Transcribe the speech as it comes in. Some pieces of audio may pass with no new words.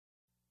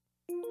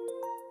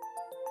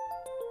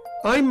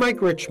I'm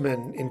Mike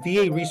Richman in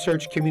VA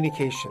Research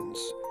Communications,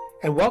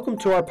 and welcome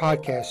to our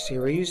podcast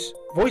series,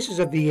 Voices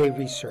of VA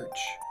Research.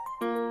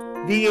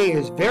 VA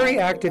is very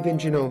active in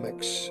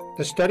genomics,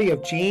 the study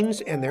of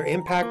genes and their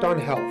impact on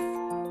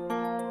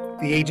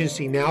health. The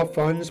agency now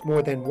funds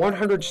more than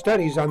 100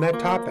 studies on that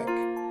topic.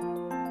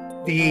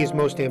 VA's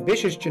most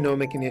ambitious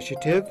genomic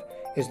initiative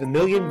is the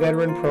Million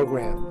Veteran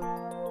Program.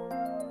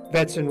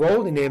 Vets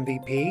enrolled in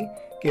MVP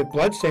give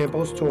blood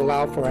samples to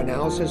allow for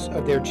analysis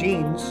of their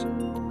genes,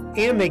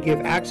 and they give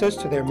access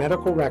to their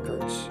medical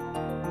records.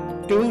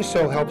 Doing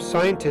so helps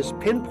scientists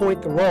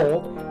pinpoint the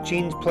role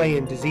genes play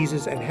in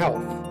diseases and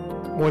health.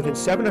 More than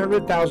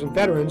 700,000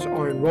 veterans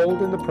are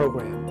enrolled in the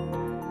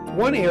program.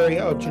 One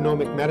area of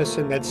genomic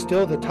medicine that's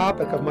still the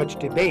topic of much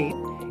debate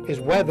is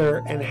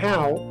whether and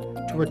how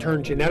to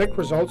return genetic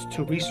results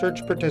to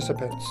research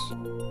participants.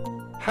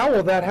 How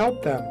will that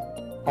help them?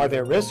 Are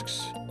there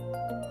risks?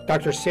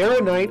 Dr.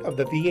 Sara Knight of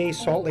the VA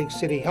Salt Lake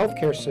City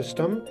Healthcare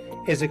System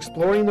is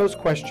exploring those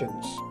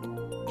questions.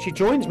 She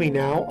joins me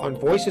now on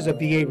Voices of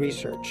VA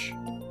Research.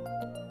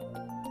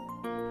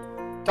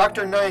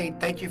 Dr. Knight,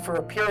 thank you for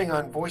appearing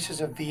on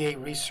Voices of VA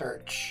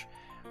Research.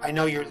 I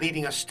know you're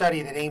leading a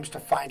study that aims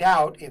to find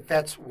out if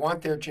vets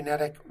want their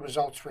genetic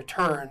results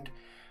returned,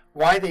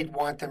 why they'd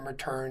want them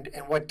returned,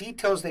 and what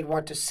details they'd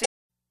want to see.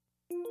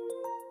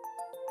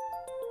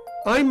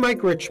 I'm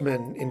Mike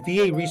Richman in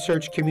VA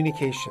Research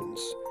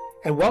Communications,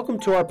 and welcome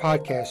to our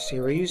podcast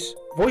series,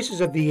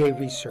 Voices of VA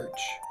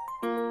Research.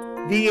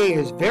 VA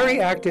is very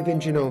active in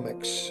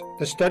genomics,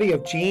 the study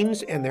of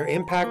genes and their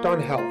impact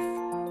on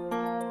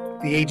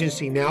health. The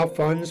agency now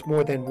funds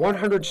more than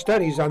 100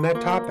 studies on that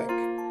topic.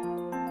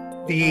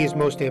 VA's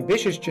most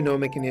ambitious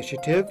genomic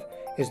initiative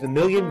is the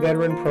Million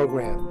Veteran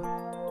Program.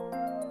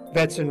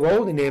 Vets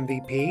enrolled in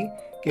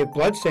MVP give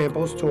blood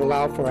samples to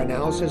allow for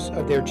analysis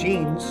of their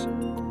genes,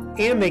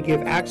 and they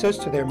give access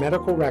to their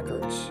medical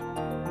records.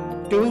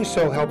 Doing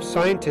so helps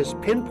scientists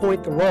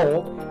pinpoint the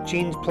role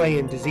genes play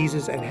in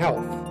diseases and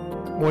health.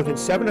 More than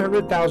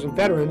 700,000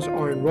 veterans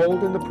are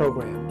enrolled in the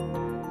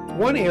program.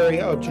 One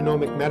area of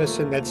genomic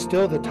medicine that's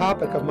still the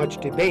topic of much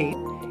debate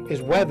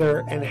is whether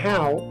and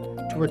how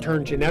to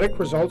return genetic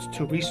results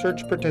to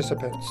research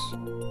participants.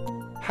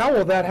 How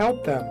will that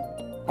help them?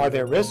 Are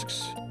there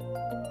risks?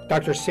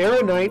 Dr.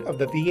 Sara Knight of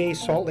the VA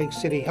Salt Lake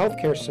City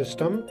Healthcare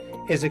System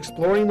is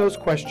exploring those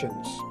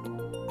questions.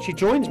 She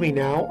joins me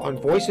now on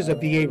Voices of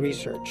VA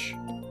Research.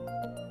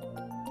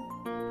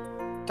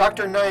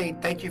 Dr.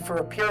 Knight, thank you for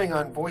appearing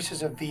on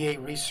Voices of VA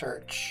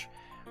Research.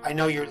 I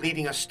know you're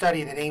leading a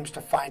study that aims to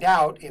find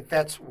out if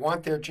vets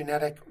want their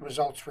genetic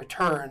results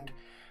returned,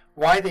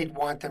 why they'd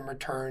want them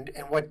returned,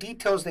 and what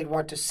details they'd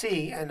want to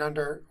see and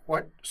under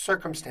what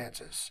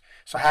circumstances.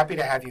 So happy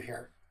to have you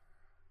here.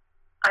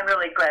 I'm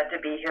really glad to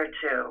be here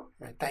too.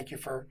 Right, thank you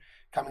for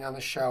coming on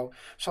the show.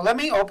 So let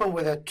me open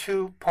with a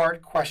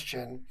two-part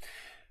question.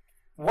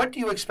 What do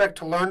you expect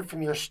to learn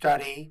from your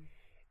study?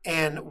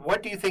 And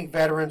what do you think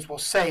veterans will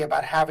say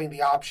about having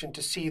the option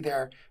to see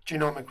their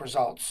genomic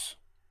results?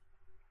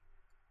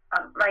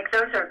 Mike,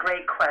 those are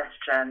great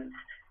questions.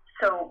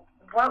 So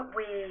what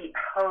we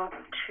hope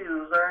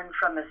to learn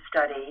from the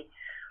study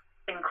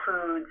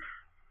includes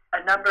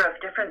a number of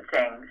different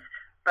things,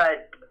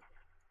 but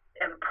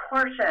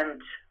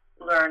important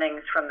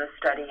learnings from the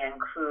study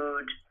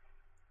include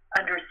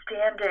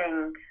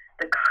understanding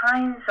the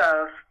kinds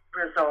of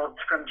results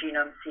from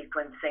genome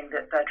sequencing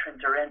that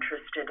veterans are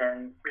interested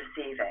in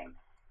receiving.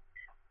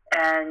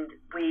 And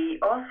we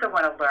also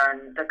want to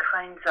learn the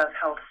kinds of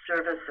health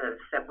services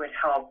that would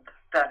help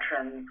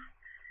veterans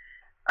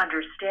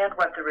understand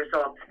what the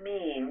results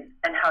mean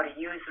and how to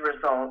use the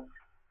results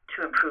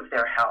to improve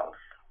their health.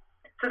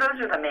 So those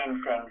are the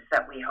main things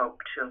that we hope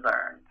to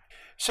learn.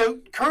 So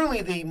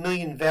currently the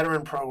Million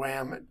Veteran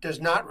Program does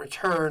not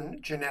return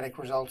genetic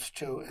results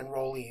to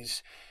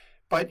enrollees.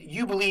 But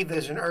you believe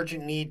there's an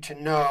urgent need to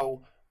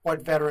know what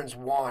veterans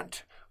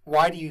want.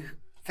 Why do you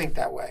think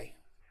that way?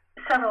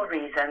 Several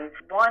reasons.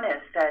 One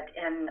is that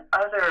in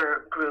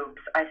other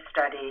groups I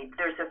studied,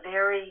 there's a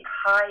very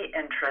high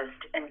interest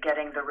in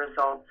getting the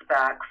results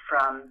back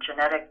from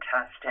genetic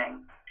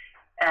testing.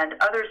 And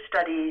other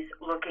studies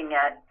looking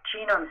at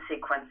genome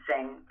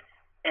sequencing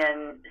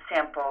in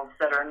samples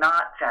that are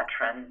not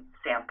veteran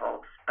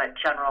samples, but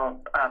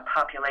general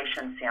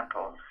population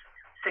samples,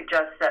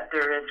 suggests that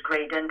there is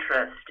great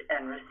interest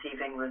in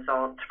receiving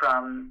results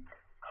from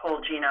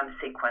whole genome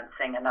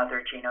sequencing and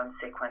other genome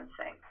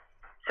sequencing.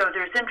 So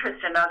there's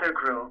interest in other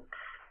groups,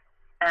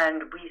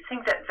 and we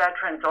think that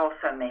veterans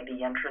also may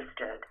be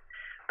interested.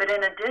 But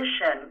in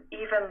addition,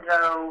 even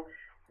though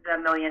the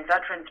Million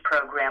Veterans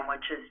Program,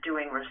 which is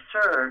doing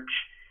research,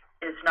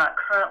 is not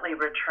currently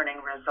returning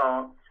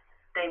results,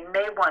 they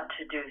may want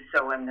to do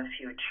so in the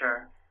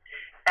future.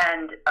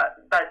 And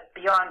but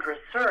beyond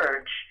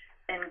research,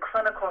 in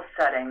clinical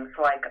settings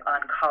like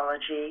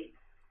oncology,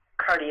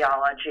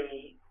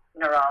 cardiology,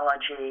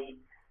 neurology,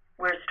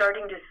 we're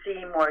starting to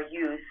see more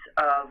use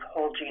of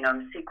whole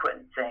genome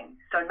sequencing.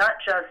 So not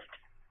just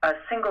a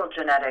single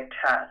genetic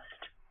test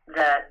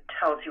that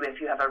tells you if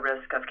you have a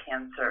risk of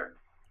cancer,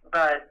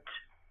 but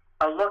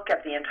a look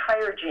at the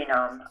entire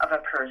genome of a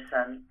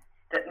person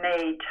that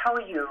may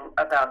tell you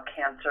about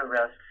cancer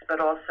risks, but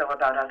also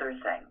about other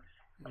things.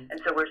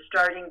 And so we're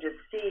starting to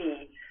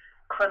see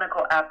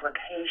clinical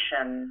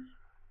applications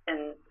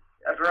in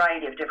a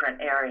variety of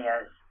different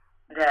areas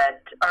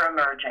that are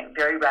emerging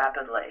very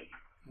rapidly.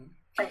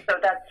 And so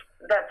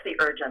that's the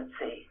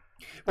urgency.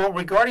 Well,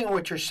 regarding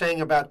what you're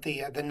saying about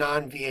the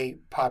non-VA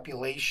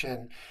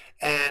population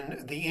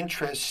and the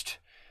interest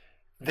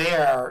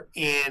there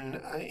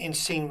in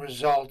seeing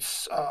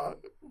results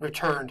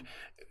returned,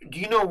 do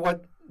you know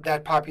what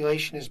that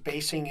population is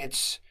basing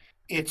its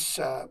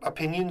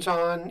opinions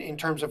on in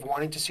terms of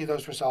wanting to see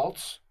those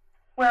results?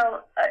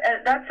 Well,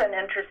 that's an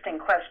interesting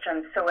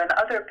question. So in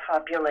other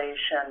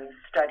populations,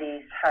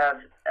 studies have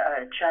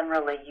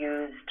generally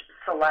used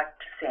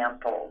select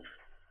samples.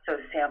 So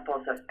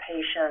samples of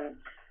patients,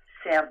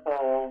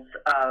 samples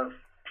of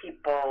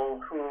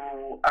people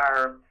who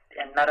are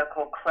in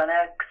medical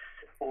clinics,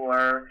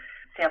 or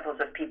samples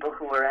of people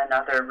who are in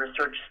other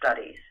research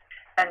studies.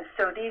 And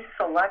so these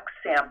select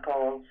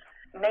samples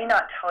may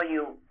not tell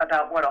you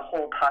about what a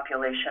whole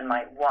population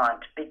might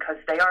want because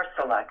they are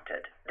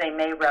selected. They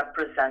may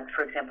represent,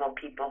 for example,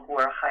 people who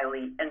are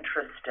highly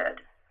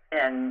interested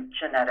in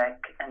genetic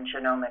and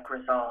genomic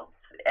results.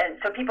 And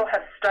so people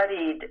have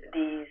studied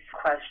these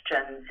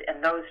questions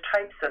in those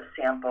types of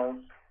samples.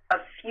 A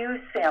few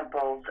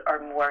samples are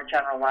more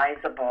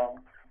generalizable.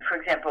 For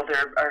example,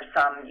 there are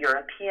some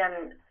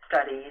European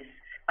studies,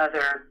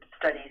 other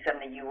studies in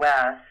the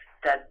U.S.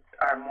 that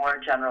are more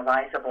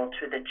generalizable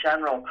to the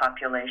general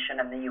population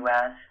in the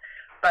U.S.,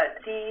 but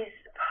these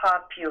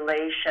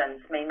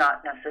populations may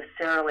not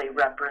necessarily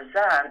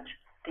represent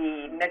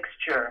the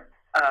mixture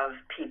of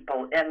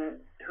people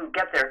who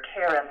get their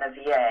care in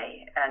the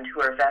VA and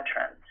who are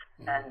veterans.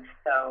 And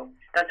so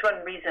that's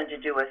one reason to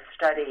do a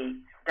study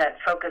that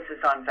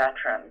focuses on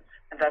veterans.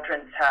 And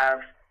veterans have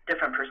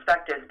different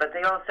perspectives, but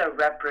they also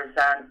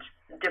represent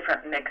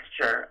different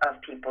mixture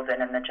of people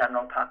than in the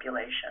general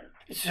population.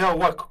 So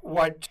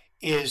what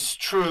is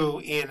true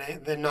in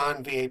the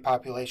non-VA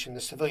population,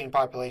 the civilian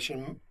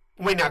population,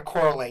 may not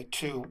correlate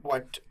to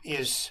what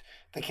is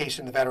the case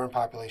in the veteran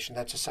population.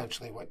 That's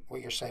essentially what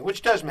you're saying,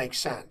 which does make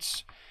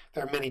sense.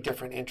 There are many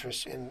different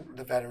interests in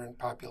the veteran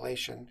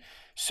population.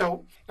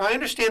 So I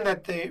understand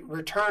that the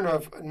return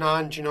of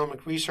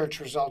non-genomic research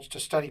results to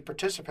study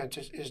participants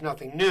is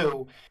nothing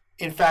new.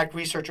 In fact,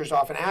 researchers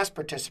often ask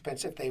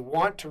participants if they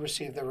want to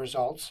receive the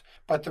results,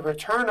 but the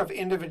return of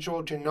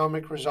individual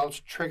genomic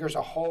results triggers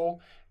a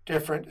whole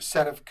different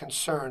set of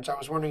concerns. I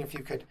was wondering if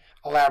you could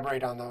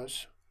elaborate on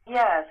those.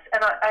 Yes,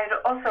 and I'd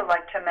also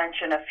like to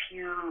mention a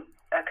few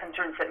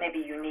concerns that may be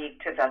unique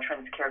to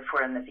veterans cared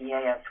for in the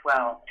VA as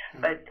well.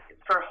 But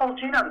for whole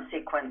genome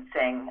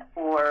sequencing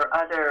or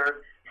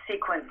other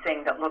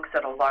sequencing that looks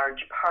at a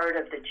large part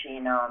of the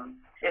genome,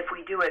 if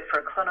we do it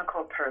for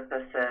clinical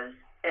purposes,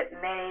 it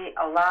may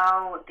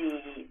allow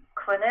the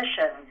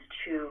clinicians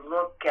to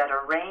look at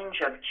a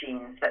range of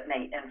genes that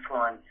may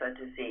influence a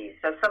disease.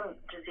 So some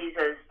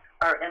diseases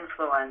are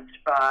influenced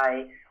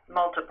by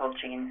multiple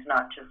genes,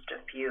 not just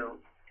a few.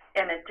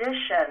 In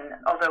addition,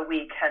 although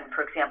we can,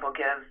 for example,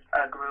 give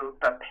a group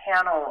a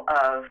panel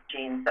of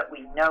genes that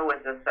we know is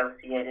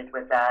associated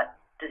with that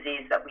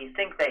disease that we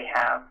think they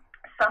have,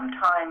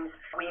 sometimes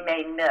we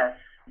may miss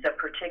the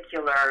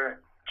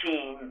particular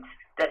genes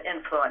that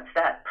influence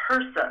that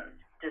person's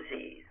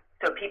disease.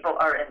 So people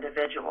are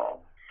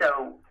individual.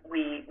 So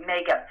we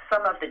may get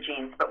some of the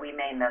genes, but we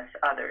may miss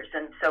others.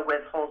 And so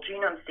with whole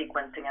genome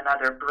sequencing and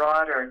other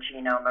broader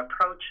genome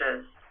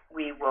approaches,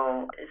 we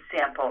will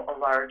sample a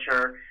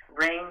larger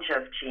range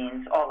of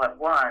genes all at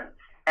once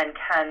and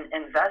can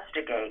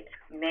investigate.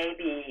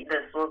 Maybe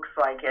this looks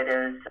like it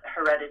is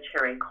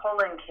hereditary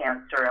colon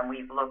cancer, and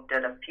we've looked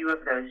at a few of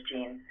those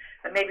genes,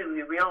 but maybe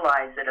we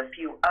realize that a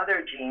few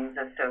other genes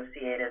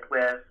associated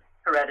with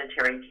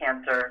hereditary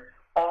cancer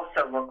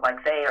also look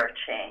like they are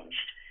changed.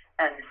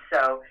 And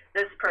so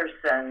this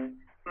person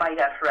might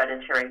have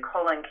hereditary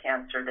colon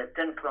cancer that's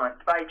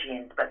influenced by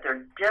genes, but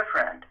they're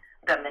different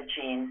than the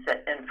genes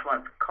that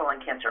influence colon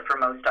cancer for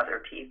most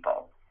other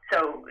people.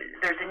 So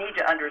there's a need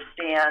to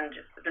understand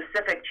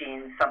specific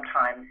genes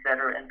sometimes that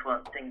are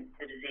influencing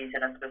the disease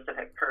in a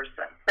specific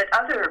person. But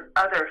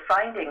other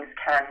findings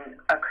can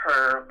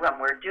occur when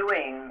we're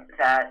doing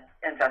that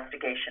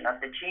investigation of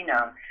the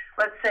genome.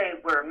 Let's say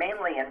we're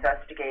mainly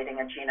investigating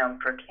a genome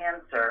for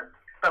cancer,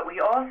 but we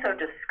also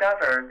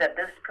discover that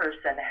this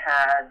person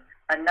has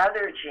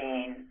another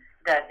gene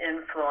that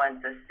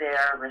influences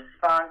their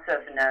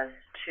responsiveness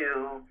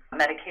to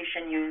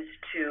medication used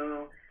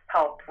to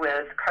help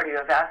with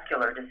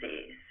cardiovascular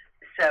disease.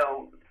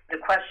 So the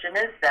question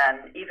is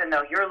then, even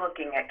though you're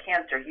looking at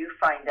cancer, you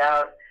find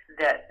out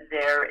that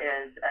there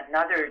is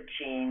another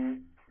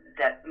gene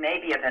that may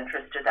be of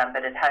interest to them,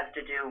 but it has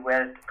to do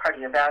with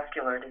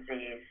cardiovascular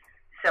disease.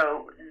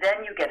 So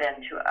then you get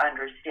into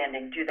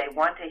understanding, do they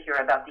want to hear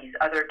about these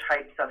other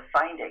types of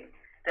findings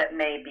that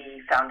may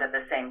be found at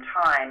the same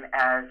time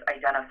as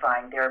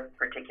identifying their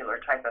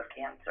particular type of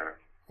cancer?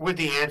 Would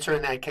the answer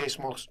in that case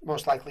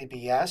most likely be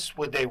yes?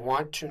 Would they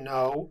want to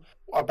know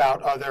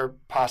about other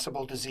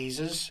possible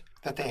diseases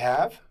that they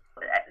have?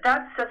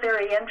 That's a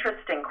very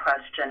interesting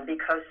question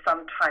because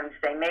sometimes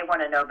they may want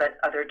to know, but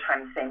other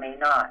times they may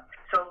not.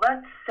 So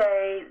let's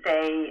say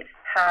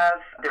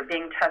they're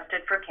being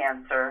tested for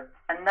cancer.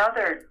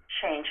 Another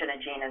change in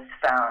a gene is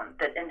found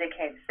that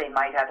indicates they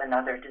might have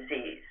another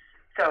disease.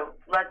 So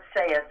let's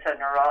say it's a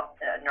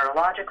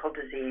neurological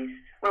disease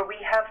where we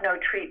have no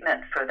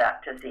treatment for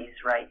that disease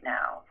right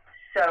now.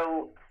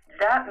 So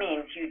that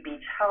means you'd be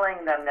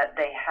telling them that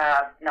they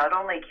have not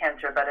only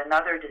cancer but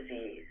another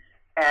disease,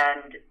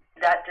 and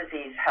that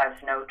disease has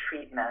no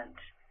treatment.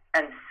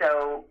 And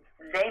so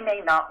they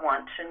may not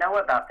want to know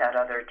about that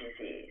other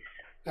disease.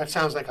 That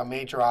sounds like a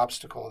major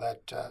obstacle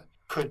that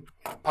could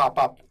pop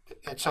up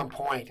at some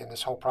point in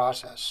this whole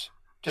process.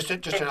 Just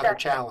another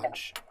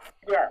challenge.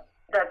 Yes,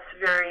 that's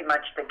very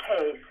much the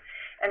case.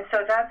 And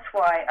so that's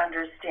why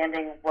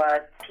understanding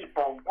what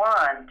people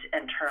want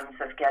in terms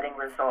of getting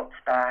results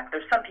back,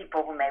 there's some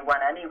people who may want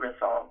any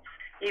results,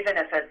 even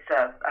if it's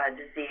a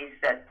disease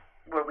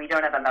where we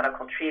don't have a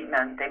medical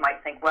treatment. They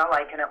might think, well,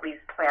 I can at least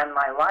plan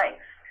my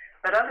life.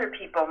 But other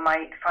people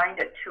might find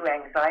it too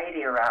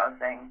anxiety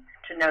arousing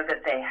to know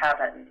that they have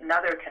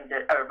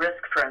a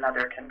risk for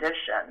another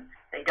condition.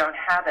 They don't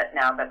have it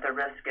now, but the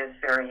risk is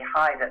very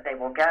high that they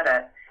will get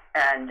it,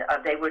 and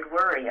they would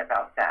worry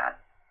about that.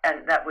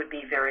 And that would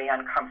be very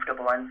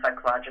uncomfortable and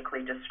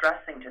psychologically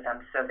distressing to them,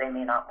 so they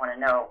may not want to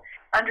know.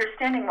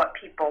 Understanding what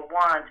people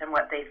want and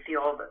what they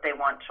feel that they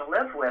want to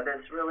live with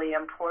is really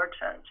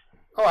important.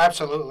 Oh,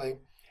 absolutely.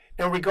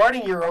 Now,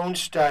 regarding your own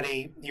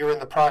study, you're in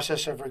the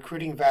process of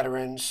recruiting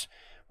veterans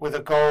with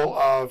a goal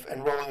of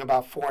enrolling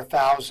about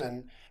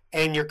 4,000,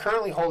 and you're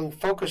currently holding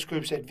focus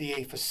groups at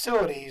VA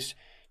facilities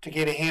to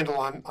get a handle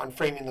on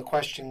framing the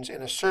questions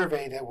in a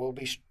survey that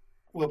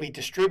will be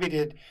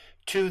distributed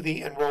to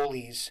the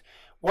enrollees.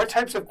 What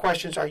types of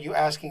questions are you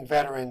asking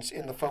veterans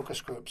in the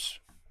focus groups?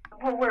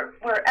 Well,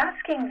 we're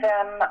asking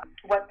them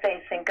what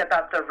they think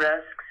about the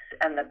risks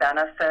and the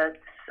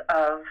benefits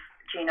of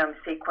genome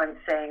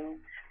sequencing.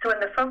 So in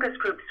the focus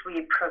groups,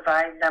 we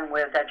provide them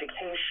with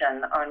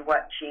education on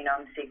what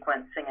genome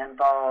sequencing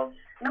involves.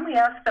 And then we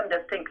ask them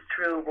to think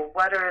through, well,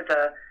 what are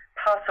the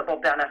possible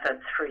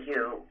benefits for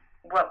you?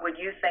 What would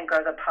you think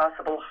are the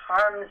possible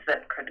harms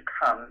that could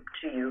come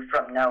to you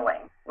from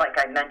knowing? Like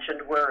I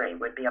mentioned, worry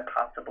would be a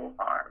possible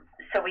harm.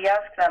 So we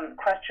ask them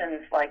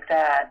questions like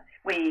that.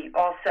 We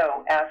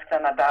also ask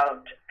them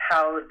about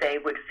how they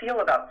would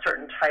feel about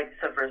certain types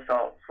of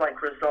results,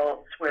 like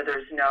results where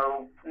there's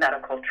no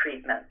medical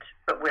treatment,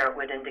 but where it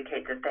would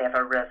indicate that they have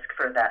a risk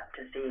for that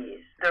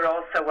disease. There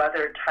are also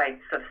other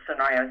types of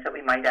scenarios that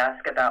we might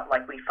ask about,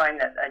 like we find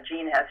that a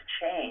gene has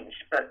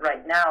changed, but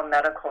right now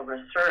medical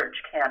research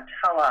can't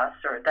tell us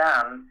or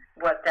them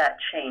what that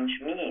change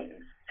means.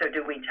 So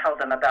do we tell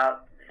them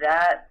about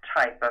that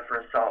type of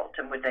result,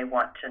 and would they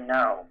want to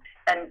know?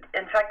 And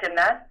in fact, in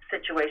that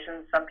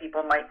situation, some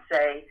people might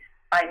say,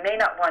 I may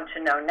not want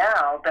to know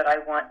now, but I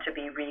want to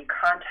be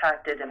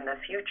recontacted in the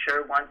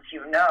future once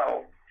you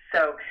know.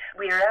 So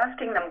we are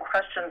asking them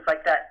questions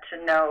like that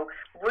to know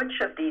which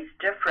of these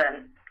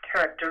different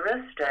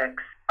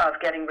characteristics of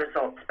getting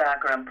results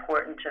back are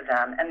important to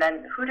them, and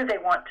then who do they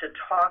want to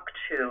talk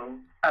to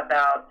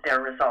about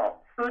their results?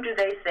 Who do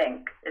they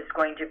think is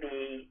going to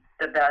be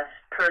the best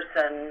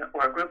person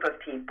or group of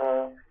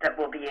people that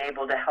will be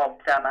able to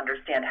help them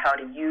understand how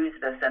to use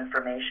this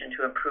information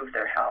to improve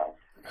their health?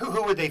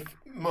 Who would they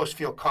most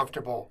feel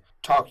comfortable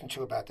talking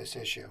to about this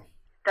issue?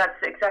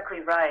 That's exactly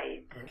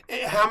right.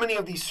 How many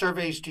of these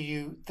surveys do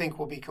you think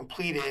will be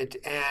completed,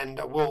 and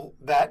will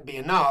that be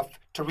enough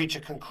to reach a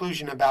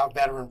conclusion about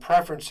veteran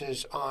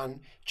preferences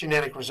on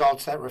genetic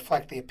results that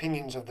reflect the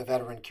opinions of the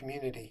veteran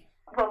community?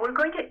 Well, we're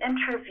going to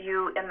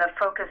interview in the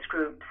focus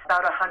groups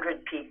about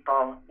 100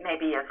 people,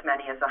 maybe as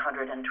many as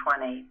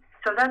 120.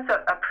 So that's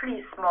a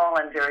pretty small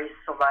and very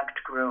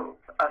select group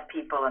of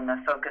people in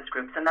the focus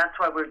groups, and that's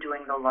why we're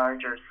doing the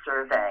larger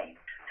survey.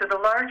 So the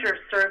larger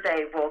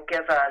survey will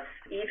give us,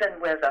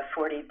 even with a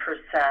 40%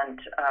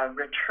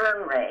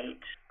 return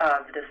rate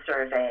of the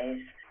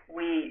surveys,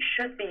 we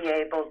should be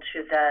able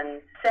to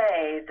then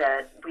say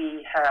that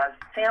we have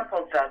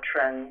sampled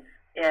veterans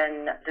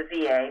in the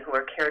VA who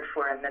are cared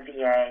for in the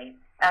VA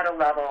at a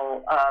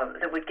level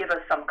that would give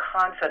us some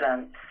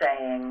confidence,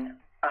 saying,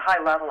 a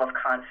high level of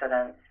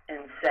confidence in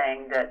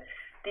saying that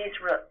these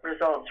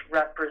results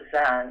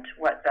represent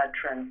what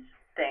veterans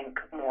think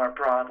more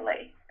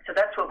broadly. So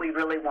that's what we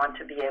really want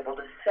to be able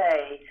to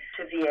say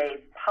to VA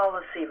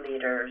policy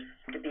leaders,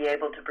 to be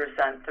able to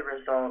present the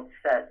results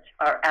that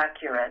are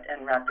accurate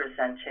in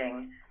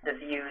representing the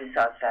views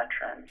of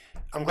veterans.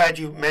 I'm glad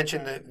you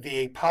mentioned the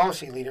VA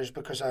policy leaders,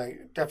 because I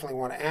definitely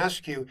want to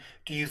ask you,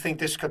 do you think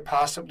this could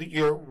possibly,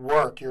 your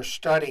work, your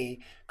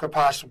study, could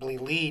possibly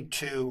lead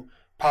to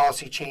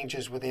policy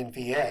changes within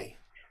VA?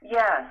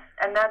 Yes,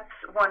 and that's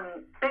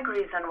one big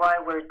reason why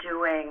we're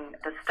doing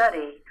the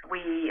study.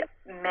 We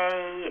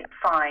may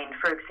find,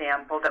 for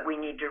example, that we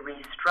need to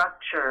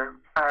restructure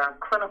our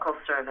clinical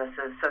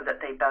services so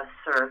that they best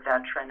serve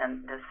veteran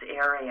in this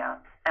area.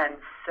 And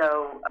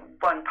so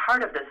one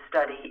part of this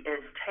study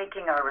is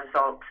taking our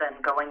results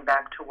and going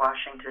back to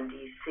Washington,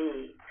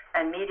 D.C.,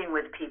 and meeting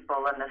with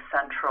people in the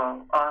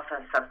central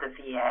office of the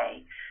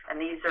VA. And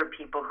these are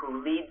people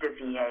who lead the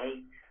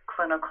VA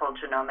clinical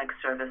genomic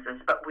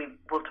services, but we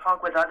will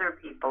talk with other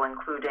people,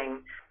 including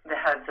the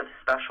heads of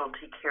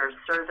specialty care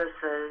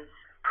services,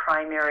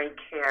 primary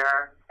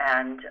care,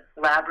 and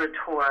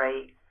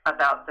laboratory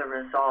about the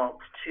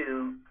results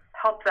to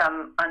help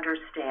them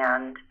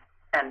understand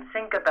and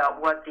think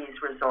about what these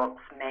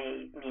results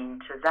may mean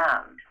to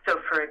them.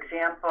 So, for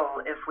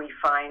example, if we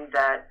find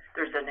that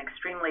there's an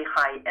extremely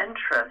high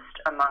interest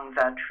among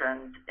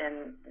veterans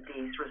in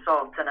these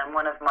results, and in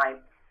one of my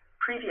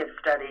previous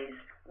studies,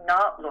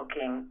 not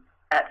looking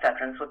at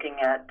veterans, looking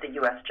at the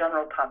U.S.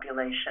 general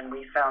population,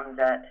 we found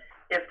that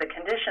if the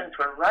conditions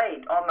were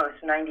right,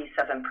 almost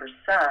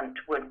 97%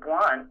 would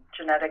want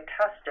genetic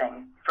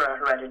testing for a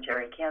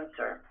hereditary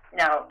cancer.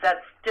 Now,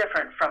 that's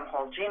different from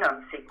whole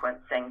genome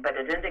sequencing, but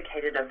it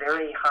indicated a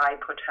very high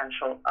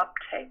potential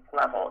uptake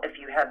level if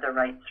you had the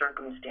right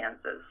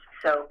circumstances.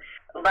 So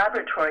a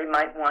laboratory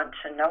might want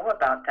to know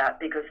about that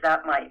because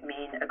that might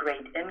mean a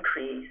great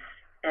increase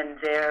in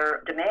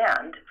their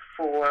demand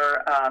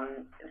for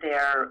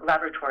their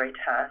laboratory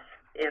tests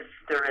if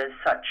there is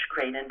such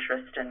great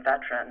interest in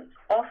veterans.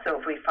 Also,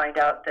 if we find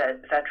out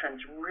that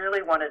veterans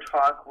really want to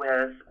talk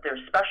with their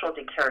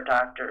specialty care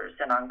doctors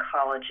in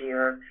oncology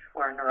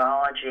or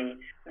neurology,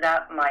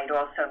 that might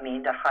also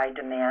mean a high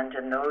demand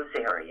in those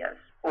areas,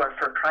 or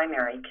for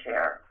primary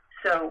care.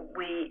 So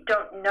we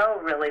don't know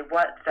really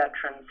what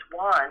veterans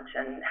want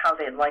and how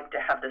they'd like to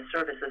have the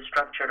services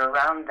structured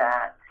around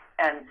that.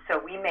 And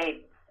so we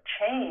may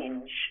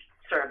change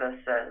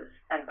services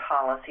and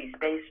policies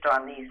based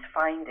on these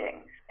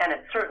findings. And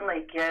it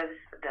certainly gives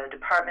the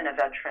Department of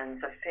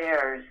Veterans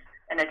Affairs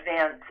an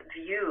advanced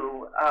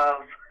view of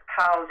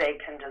how they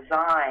can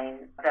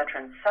design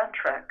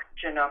veteran-centric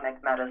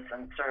genomic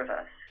medicine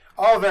service.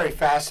 All very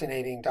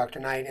fascinating, Dr.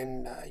 Knight,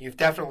 and you've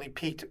definitely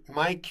piqued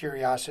my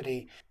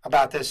curiosity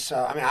about this.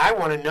 I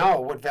want to know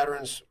what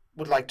veterans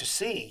would like to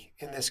see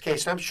in this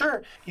case. And I'm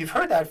sure you've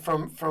heard that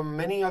from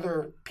many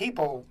other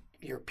people,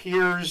 your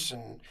peers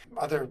and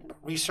other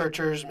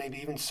researchers, maybe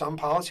even some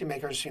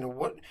policymakers.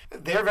 What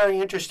they're very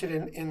interested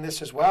in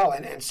this as well,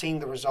 and seeing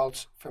the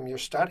results from your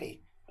study.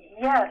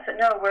 Yes,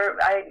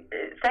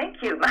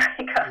 thank you,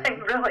 Mike.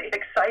 I'm really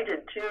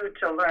excited too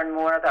to learn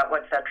more about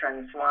what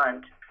veterans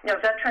want.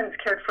 Veterans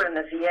cared for in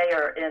the VA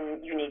are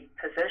in unique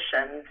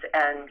positions,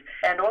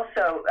 and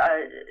also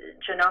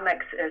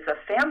genomics is a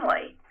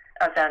family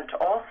event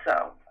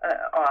also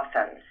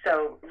often.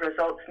 So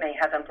results may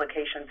have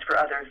implications for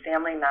other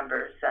family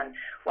members. And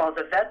while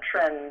the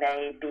veteran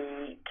may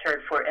be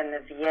cared for in the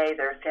VA,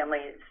 their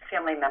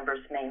family members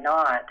may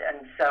not,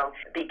 and so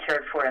be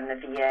cared for in the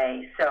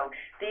VA. So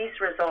these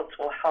results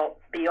will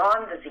help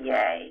beyond the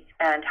VA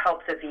and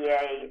help the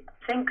VA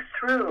think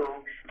through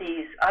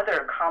these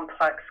other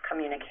complex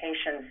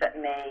communications that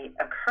may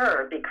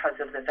occur because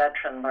of the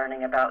veteran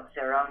learning about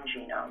their own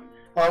genome.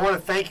 Well, I want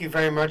to thank you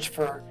very much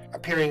for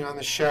appearing on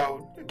the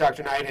show,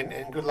 Dr. Knight,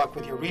 and good luck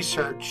with your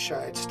research.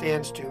 It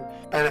stands to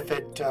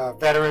benefit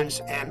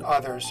veterans and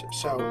others.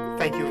 So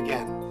thank you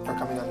again for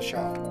coming on the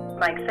show.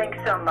 Mike, thanks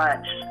so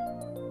much.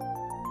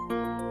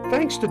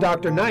 Thanks to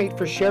Dr. Knight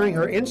for sharing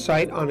her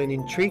insight on an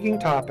intriguing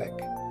topic,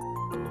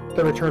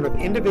 the return of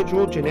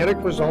individual genetic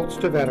results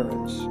to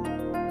veterans.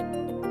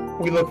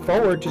 We look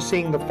forward to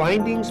seeing the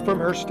findings from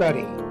her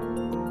study,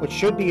 which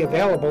should be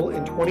available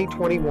in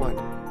 2021.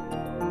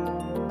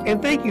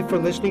 And thank you for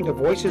listening to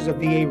Voices of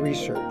VA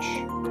Research.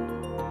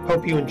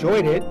 Hope you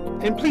enjoyed it,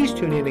 and please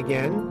tune in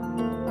again.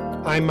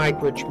 I'm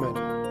Mike Richman.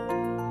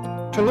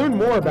 To learn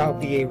more about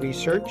VA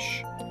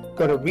research,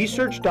 go to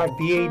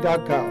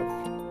research.va.gov.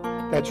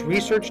 That's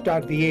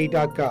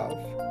research.va.gov.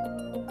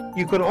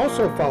 You can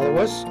also follow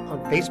us on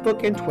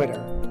Facebook and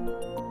Twitter.